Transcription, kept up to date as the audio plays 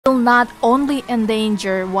will not only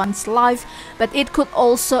endanger one's life, but it could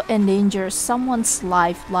also endanger someone's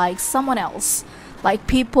life, like someone else, like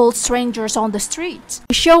people, strangers on the streets.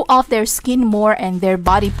 They show off their skin more and their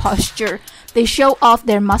body posture. They show off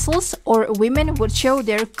their muscles, or women would show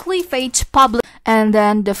their cleavage public. And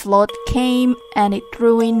then the flood came and it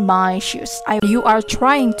ruined my shoes. You are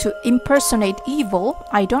trying to impersonate evil.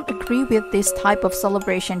 I don't agree with this type of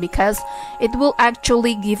celebration because it will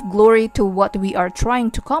actually give glory to what we are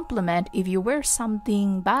trying to compliment. If you wear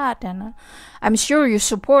something bad, and I'm sure you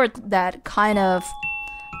support that kind of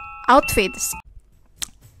outfits.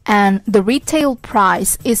 And the retail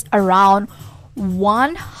price is around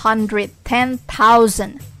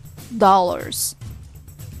 $110,000.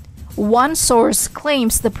 One source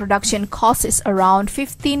claims the production cost is around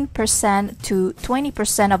 15% to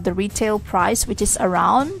 20% of the retail price, which is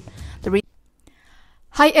around the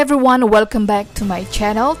Hi everyone, welcome back to my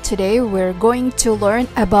channel. Today we're going to learn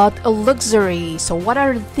about luxury. So what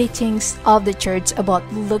are the teachings of the church about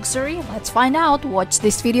luxury? Let's find out. Watch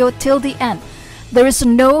this video till the end. There is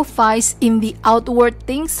no vice in the outward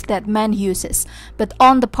things that man uses, but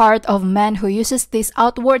on the part of man who uses these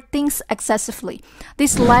outward things excessively.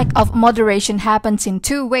 This lack of moderation happens in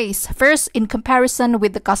two ways. First, in comparison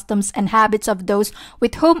with the customs and habits of those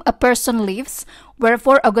with whom a person lives.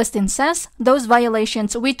 Wherefore Augustine says, those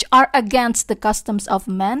violations which are against the customs of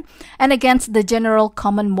men and against the general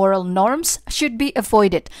common moral norms should be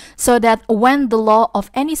avoided, so that when the law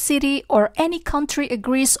of any city or any country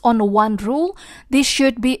agrees on one rule, this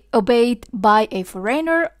should be obeyed by a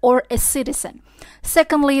foreigner or a citizen.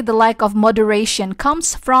 Secondly, the lack of moderation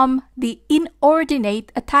comes from the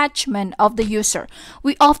inordinate attachment of the user.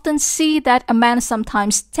 We often see that a man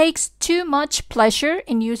sometimes takes too much pleasure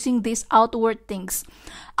in using these outward things,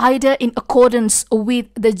 either in accordance with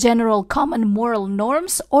the general common moral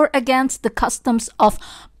norms or against the customs of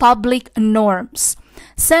public norms.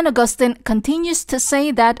 St. Augustine continues to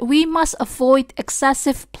say that we must avoid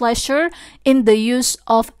excessive pleasure in the use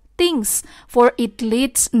of things, for it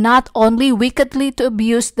leads not only wickedly to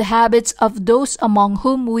abuse the habits of those among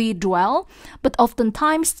whom we dwell, but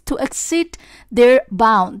oftentimes to exceed their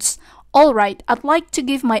bounds. Alright, I'd like to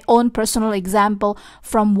give my own personal example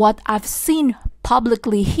from what I've seen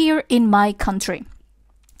publicly here in my country.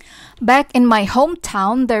 Back in my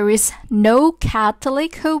hometown, there is no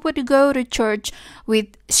Catholic who would go to church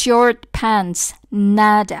with short pants.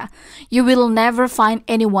 Nada. You will never find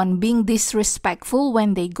anyone being disrespectful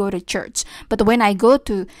when they go to church. But when I go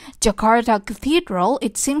to Jakarta Cathedral,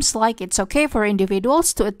 it seems like it's okay for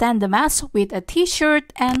individuals to attend the Mass with a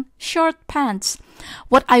t-shirt and short pants.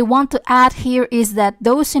 What I want to add here is that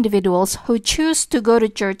those individuals who choose to go to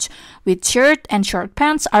church with shirt and short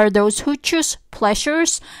pants are those who choose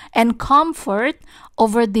pleasures and comfort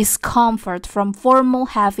over discomfort from formal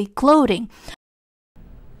heavy clothing.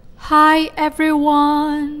 Hi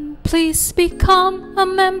everyone, please become a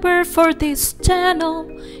member for this channel.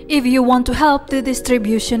 If you want to help the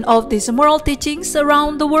distribution of these moral teachings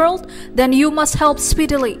around the world, then you must help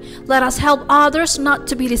speedily. Let us help others not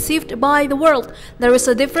to be deceived by the world. There is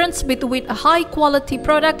a difference between a high quality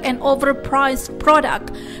product and overpriced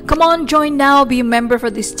product. Come on, join now, be a member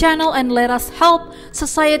for this channel, and let us help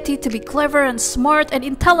society to be clever and smart and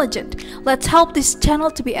intelligent. Let's help this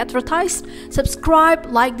channel to be advertised. Subscribe,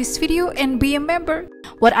 like this video, and be a member.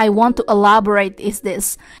 What I want to elaborate is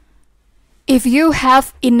this. If you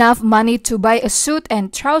have enough money to buy a suit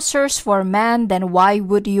and trousers for men, then why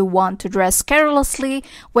would you want to dress carelessly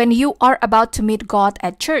when you are about to meet God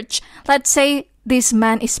at church? Let's say this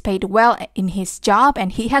man is paid well in his job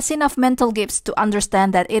and he has enough mental gifts to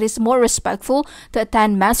understand that it is more respectful to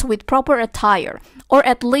attend Mass with proper attire. Or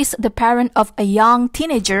at least the parent of a young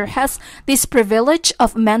teenager has this privilege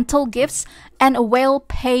of mental gifts and a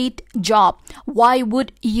well-paid job. Why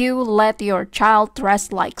would you let your child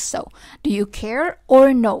dress like so? Do you care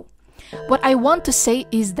or no? What I want to say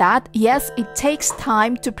is that yes, it takes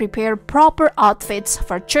time to prepare proper outfits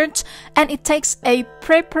for church, and it takes a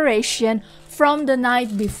preparation from the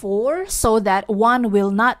night before so that one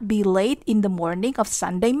will not be late in the morning of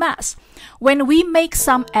Sunday Mass. When we make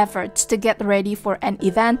some efforts to get ready for an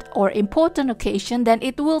event or important occasion, then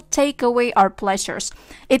it will take away our pleasures.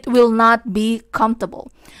 It will not be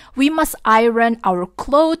comfortable. We must iron our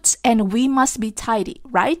clothes and we must be tidy,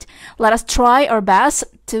 right? Let us try our best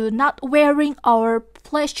to not wearing our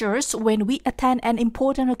pleasures when we attend an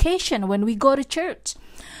important occasion, when we go to church.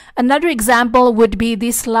 Another example would be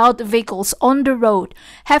these loud vehicles on the road.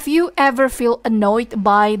 Have you ever felt annoyed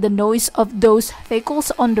by the noise of those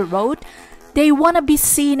vehicles on the road? They want to be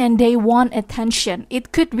seen and they want attention.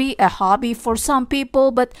 It could be a hobby for some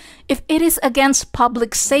people, but if it is against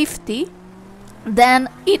public safety, then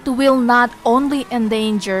it will not only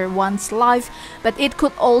endanger one's life, but it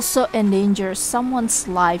could also endanger someone's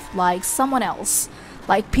life, like someone else,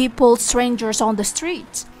 like people, strangers on the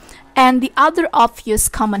street. And the other obvious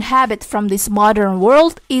common habit from this modern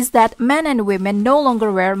world is that men and women no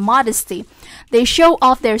longer wear modesty. They show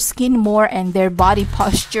off their skin more and their body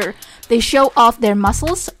posture. They show off their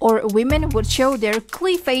muscles, or women would show their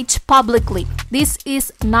cleavage publicly. This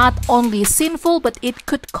is not only sinful, but it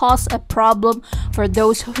could cause a problem for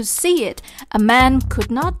those who see it. A man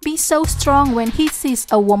could not be so strong when he sees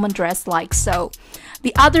a woman dressed like so.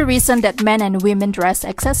 The other reason that men and women dress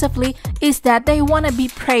excessively is that they want to be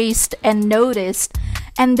praised and noticed,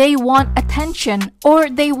 and they want attention, or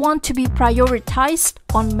they want to be prioritized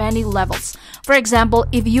on many levels. For example,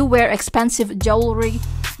 if you wear expensive jewelry,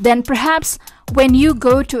 then perhaps when you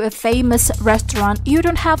go to a famous restaurant, you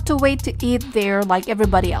don't have to wait to eat there like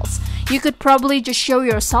everybody else. You could probably just show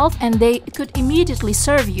yourself and they could immediately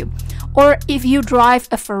serve you. Or if you drive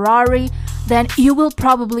a Ferrari, then you will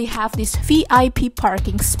probably have this VIP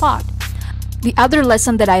parking spot. The other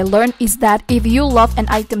lesson that I learned is that if you love an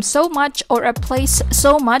item so much or a place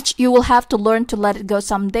so much, you will have to learn to let it go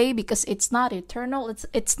someday, because it's not eternal.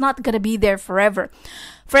 It's not gonna be there forever.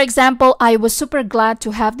 For example, I was super glad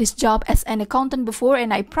to have this job as an accountant before,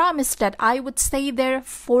 and I promised that I would stay there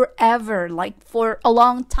forever, like for a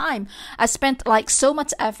long time. I spent like so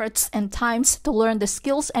much efforts and times to learn the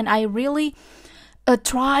skills, and I really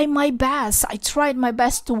try my best. I tried my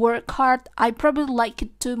best to work hard. I probably like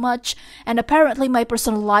it too much, and apparently my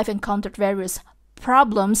personal life encountered various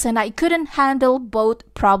problems, and I couldn't handle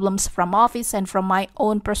both problems from office and from my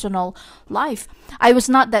own personal life. I was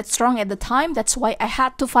not that strong at the time. That's why I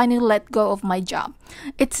had to finally let go of my job.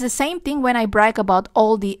 It's the same thing when I brag about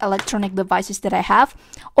all the electronic devices that I have,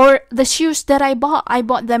 or the shoes that I bought. I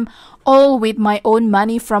bought them all with my own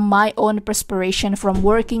money, from my own perspiration, from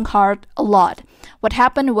working hard a lot. What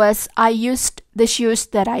happened was I used the shoes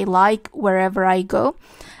that I like wherever I go,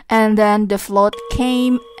 and then the flood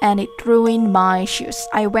came and it ruined my shoes.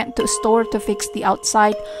 I went to a store to fix the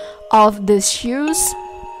outside of the shoes,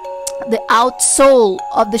 the outsole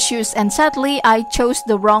of the shoes, and sadly I chose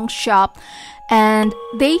the wrong shop, and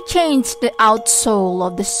they changed the outsole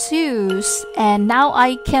of the shoes, and now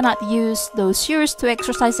I cannot use those shoes to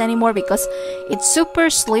exercise anymore because it's super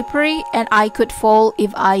slippery and I could fall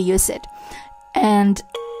if I use it. And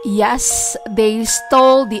yes, they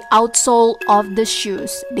stole the outsole of the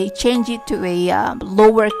shoes. They changed it to a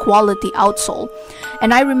lower quality outsole.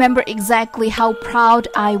 And I remember exactly how proud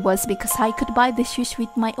I was because I could buy the shoes with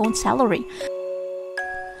my own salary.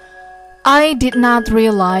 I did not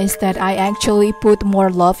realize that I actually put more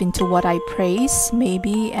love into what I praise,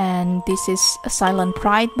 maybe, and this is a silent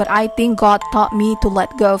pride, but I think God taught me to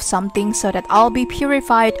let go of something so that I'll be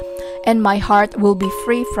purified and my heart will be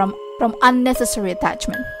free from unnecessary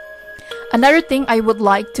attachment. Another thing I would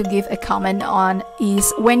like to give a comment on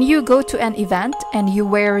is when you go to an event and you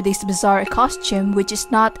wear this bizarre costume which is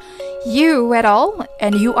not you at all,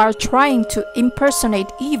 and you are trying to impersonate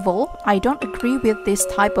evil. I don't agree with this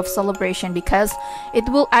type of celebration because it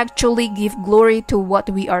will actually give glory to what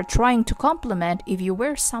we are trying to complement if you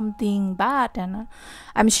wear something bad, and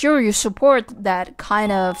I'm sure you support that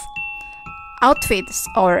kind of outfits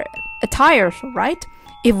or attire, right?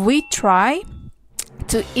 If we try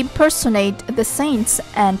to impersonate the saints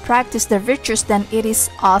and practice their virtues, then it is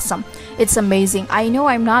awesome. It's amazing. I know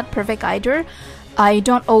I'm not perfect either. I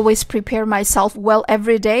don't always prepare myself well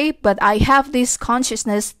every day, but I have this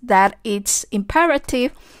consciousness that it's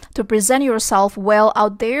imperative to present yourself well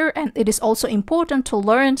out there, and it is also important to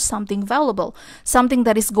learn something valuable, something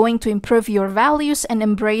that is going to improve your values and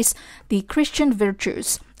embrace the Christian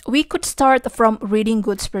virtues. We could start from reading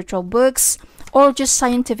good spiritual books or just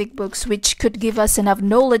scientific books, which could give us enough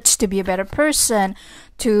knowledge to be a better person,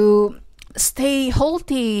 to stay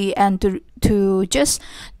healthy, and to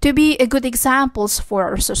be a good examples for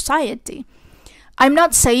our society. I'm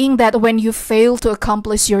not saying that when you fail to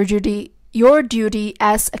accomplish your duty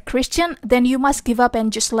as a Christian, then you must give up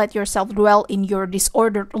and just let yourself dwell in your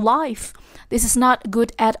disordered life. This is not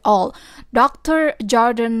good at all. Dr.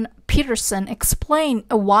 Jordan Peterson explained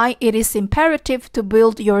why it is imperative to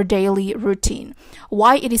build your daily routine,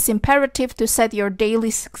 why it is imperative to set your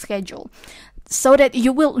daily schedule. so that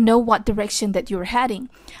you will know what direction that you're heading.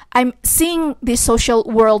 I'm seeing this social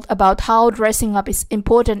world about how dressing up is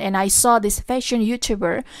important, and I saw this fashion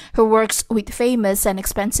YouTuber who works with famous and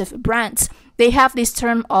expensive brands. They have this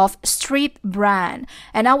term of street brand,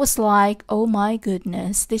 and I was like, oh my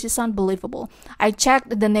goodness, this is unbelievable. I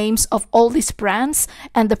checked the names of all these brands,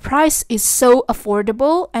 and the price is so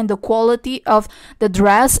affordable, and the quality of the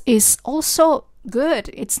dress is also good.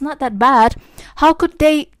 It's not that bad. How could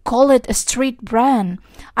they call it a street brand?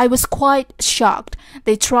 I was quite shocked.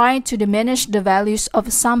 They tried to diminish the values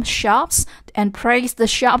of some shops and praise the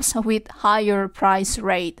shops with higher price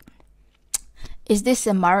rate. Is this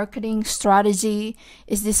a marketing strategy?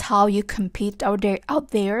 Is this how you compete out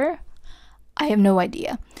there? I have no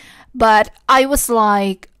idea. But I was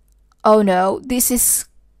like, oh no, this is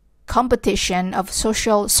competition of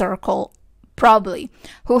social circle, probably,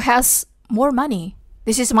 who has more money.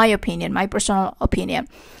 This is my opinion, my personal opinion.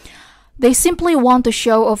 They simply want to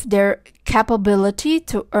show off their capability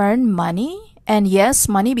to earn money, and yes,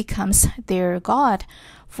 money becomes their god.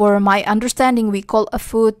 For my understanding, we call a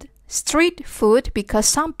food street food because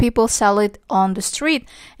some people sell it on the street,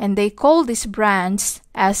 and they call these brands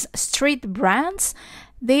as street brands.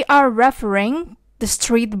 They are referring the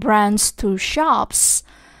street brands to shops,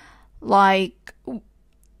 like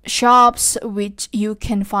shops which you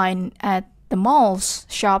can find at the malls,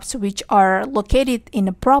 shops which are located in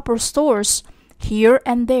the proper stores here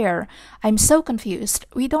and there. I'm so confused.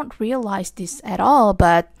 We don't realize this at all,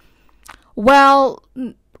 but well,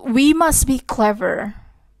 we must be clever,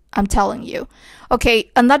 I'm telling you. Okay,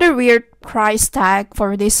 another weird price tag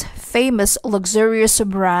for this famous luxurious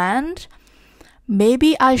brand.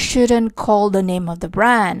 Maybe I shouldn't call the name of the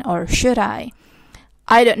brand, or should I?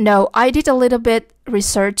 I don't know. I did a little bit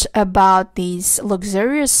research about this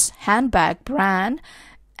luxurious handbag brand,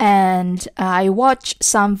 and I watched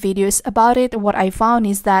some videos about it. What I found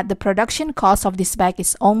is that the production cost of this bag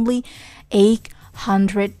is only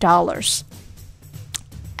 $800,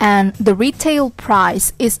 and the retail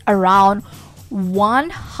price is around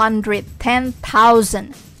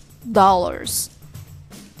 $110,000.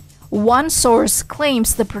 One source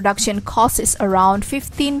claims the production cost is around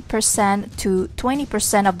 15% to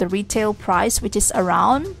 20% of the retail price, which is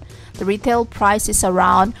around, the retail price is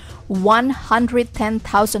around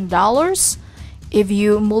 $110,000. If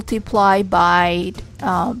you multiply by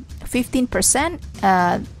 15%,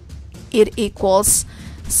 it equals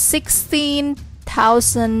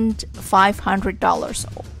 $16,500.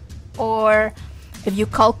 Or if you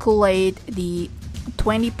calculate the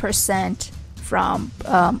 20% from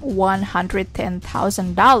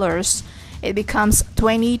 $110,000, it becomes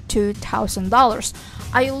 $22,000.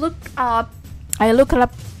 I look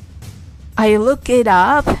it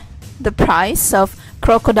up, the price of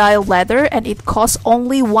crocodile leather, and it costs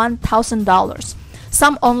only $1,000.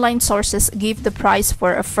 Some online sources give the price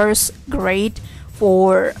for a first grade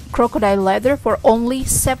for crocodile leather for only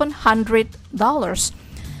 $700.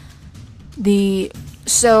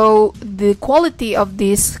 So the quality of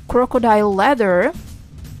this crocodile leather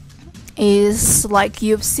is like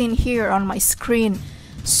you've seen here on my screen.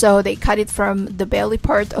 So they cut it from the belly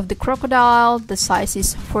part of the crocodile. The size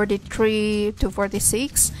is 43 to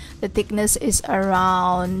 46. The thickness is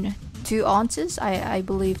around 2 ounces. I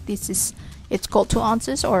believe it's called 2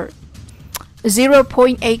 ounces, or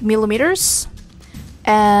 0.8 millimeters.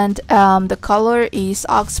 And the color is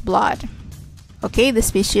ox blood. Okay, the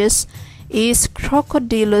species is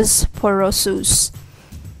Crocodilus porosus.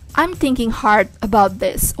 I'm thinking hard about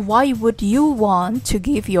this. Why would you want to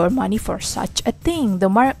give your money for such a thing? The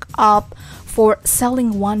markup for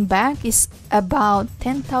selling one bag is about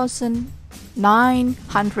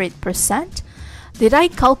 10,900%. Did I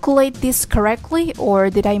calculate this correctly, or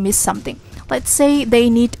did I miss something? Let's say they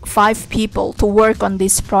need 5 people to work on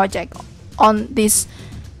this project, on this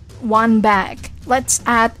one bag. Let's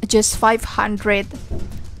add just $500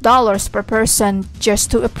 per person just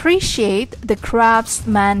to appreciate the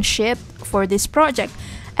craftsmanship for this project,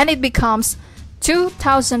 and it becomes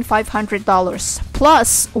 $2,500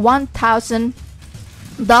 plus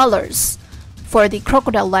 $1,000 for the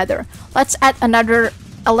crocodile leather. Let's add another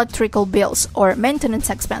electrical bills or maintenance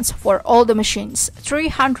expense for all the machines,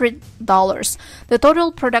 $300. The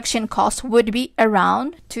total production cost would be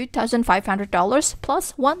around $2,500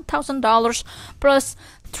 plus $1,000 plus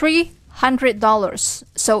 $300.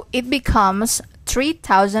 So it becomes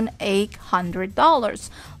 $3,800.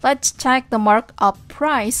 Let's check the markup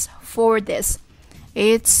price for this.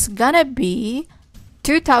 It's gonna be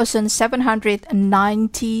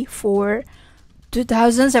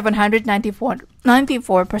 $2,794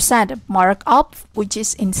 94% markup, which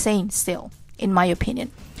is insane still. in my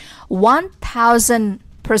opinion.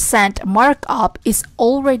 1000% markup is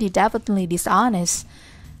already definitely dishonest.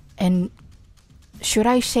 And should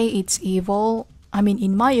I say it's evil? I mean,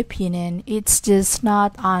 in my opinion, it's just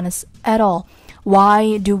not honest at all.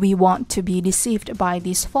 Why do we want to be deceived by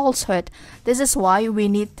this falsehood? This is why we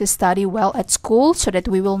need to study well at school so that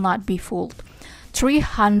we will not be fooled.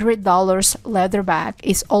 $300 leather bag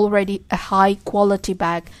is already a high quality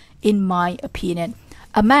bag in my opinion.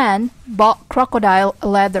 A man bought crocodile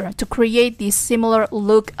leather to create this similar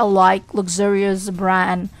look-alike luxurious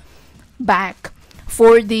brand bag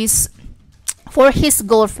for his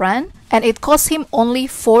girlfriend, and it cost him only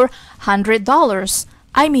 $400.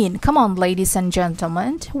 I mean, come on, ladies and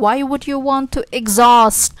gentlemen, why would you want to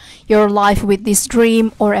exhaust your life with this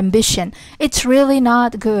dream or ambition? It's really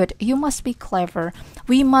not good. You must be clever.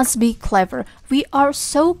 We must be clever. We are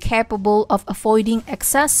so capable of avoiding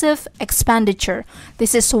excessive expenditure.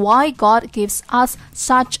 This is why God gives us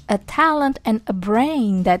such a talent and a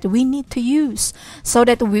brain that we need to use so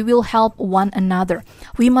that we will help one another.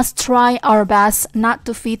 We must try our best not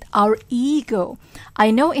to feed our ego.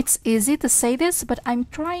 I know it's easy to say this, but I'm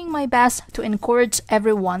trying my best to encourage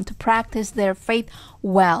everyone to practice their faith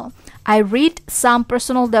well. I read some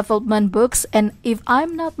personal development books, and if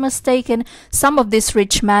I'm not mistaken, some of these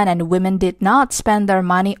rich men and women did not spend their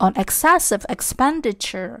money on excessive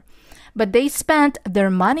expenditure, but they spent their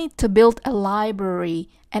money to build a library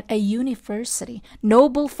and a university.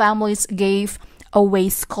 Noble families gave away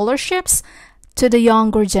scholarships to the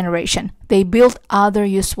younger generation. They built other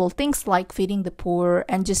useful things like feeding the poor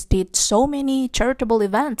and just did so many charitable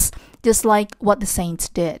events, just like what the saints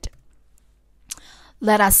did.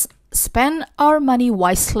 Let us spend our money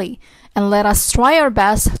wisely, and let us try our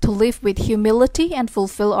best to live with humility and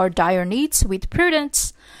fulfill our dire needs with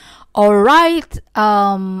prudence. Alright,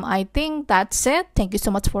 I think that's it. Thank you so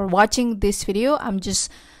much for watching this video. I'm just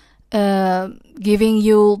giving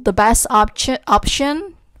you the best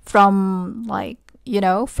option from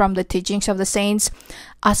from the teachings of the saints.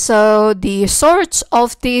 So the source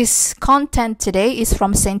of this content today is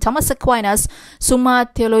from St. Thomas Aquinas, Summa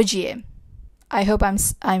Theologiae. I hope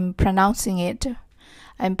I'm pronouncing it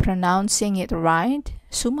right.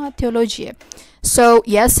 Summa Theologiae. So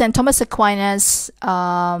yes, St. Thomas Aquinas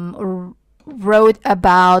wrote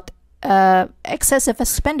about excessive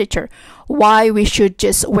expenditure, why we should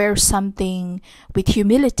just wear something with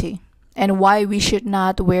humility, and why we should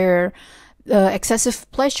not wear excessive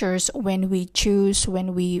pleasures when we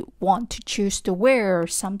want to choose to wear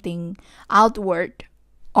something outward.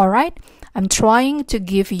 All right, I'm trying to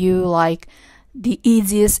give you the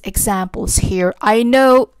easiest examples here. I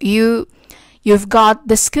know you've got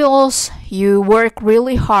the skills, you work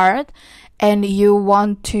really hard, and you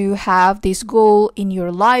want to have this goal in your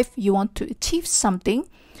life, you want to achieve something,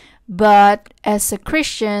 but as a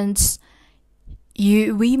Christians,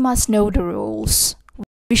 we must know the rules.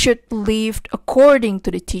 We should live according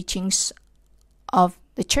to the teachings of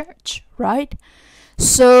the church, right?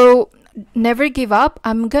 So never give up.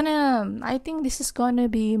 I think this is gonna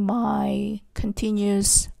be my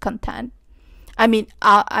continuous content. I mean,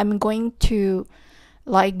 I'm going to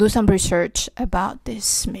do some research about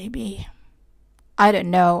this, maybe. I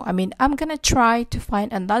don't know. I mean, I'm gonna try to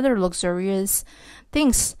find another luxurious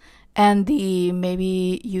things, and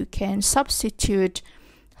maybe you can substitute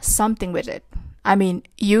something with it. I mean,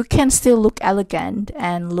 you can still look elegant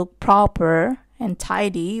and look proper and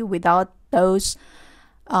tidy without those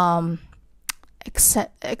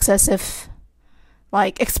excessive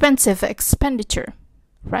expensive expenditure,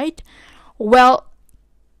 right? Well,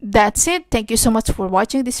 that's it. Thank you so much for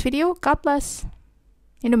watching this video. God bless.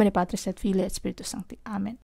 In nomine Patris et Filii et Spiritus Sancti. Amen.